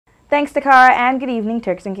Thanks to Kara, and good evening,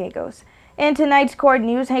 Turks and Caicos. In tonight's court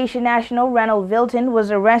news, Haitian national Reynold Vilton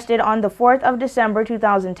was arrested on the 4th of December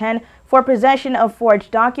 2010 for possession of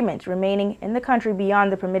forged documents, remaining in the country beyond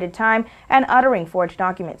the permitted time and uttering forged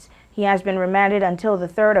documents. He has been remanded until the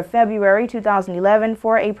 3rd of February 2011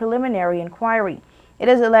 for a preliminary inquiry. It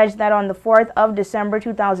is alleged that on the 4th of December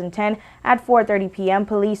 2010 at 4:30 p.m.,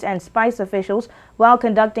 police and SPICE officials, while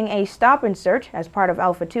conducting a stop and search as part of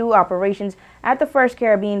Alpha 2 operations at the First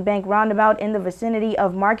Caribbean Bank roundabout in the vicinity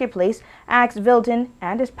of Marketplace, asked Vilton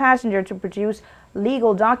and his passenger to produce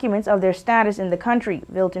legal documents of their status in the country.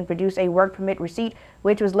 Vilton produced a work permit receipt,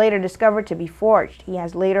 which was later discovered to be forged. He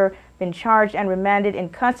has later been charged and remanded in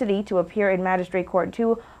custody to appear in Magistrate Court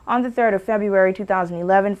 2 on the 3rd of February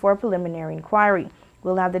 2011 for a preliminary inquiry.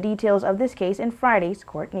 We'll have the details of this case in Friday's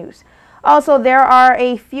court news. Also, there are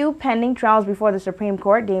a few pending trials before the Supreme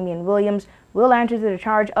Court. Damian Williams will answer to the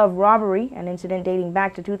charge of robbery, an incident dating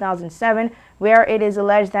back to 2007, where it is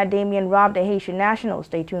alleged that Damian robbed a Haitian national.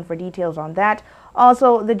 Stay tuned for details on that.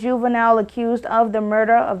 Also, the juvenile accused of the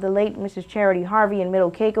murder of the late Mrs. Charity Harvey in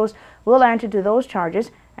Middle Caicos will answer to those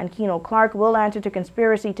charges, and Keno Clark will answer to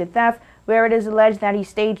conspiracy to theft, where it is alleged that he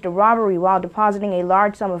staged a robbery while depositing a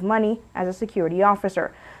large sum of money as a security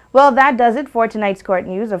officer. Well, that does it for tonight's court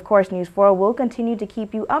news. Of course, News 4 will continue to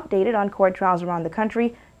keep you updated on court trials around the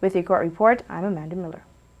country. With your court report, I'm Amanda Miller.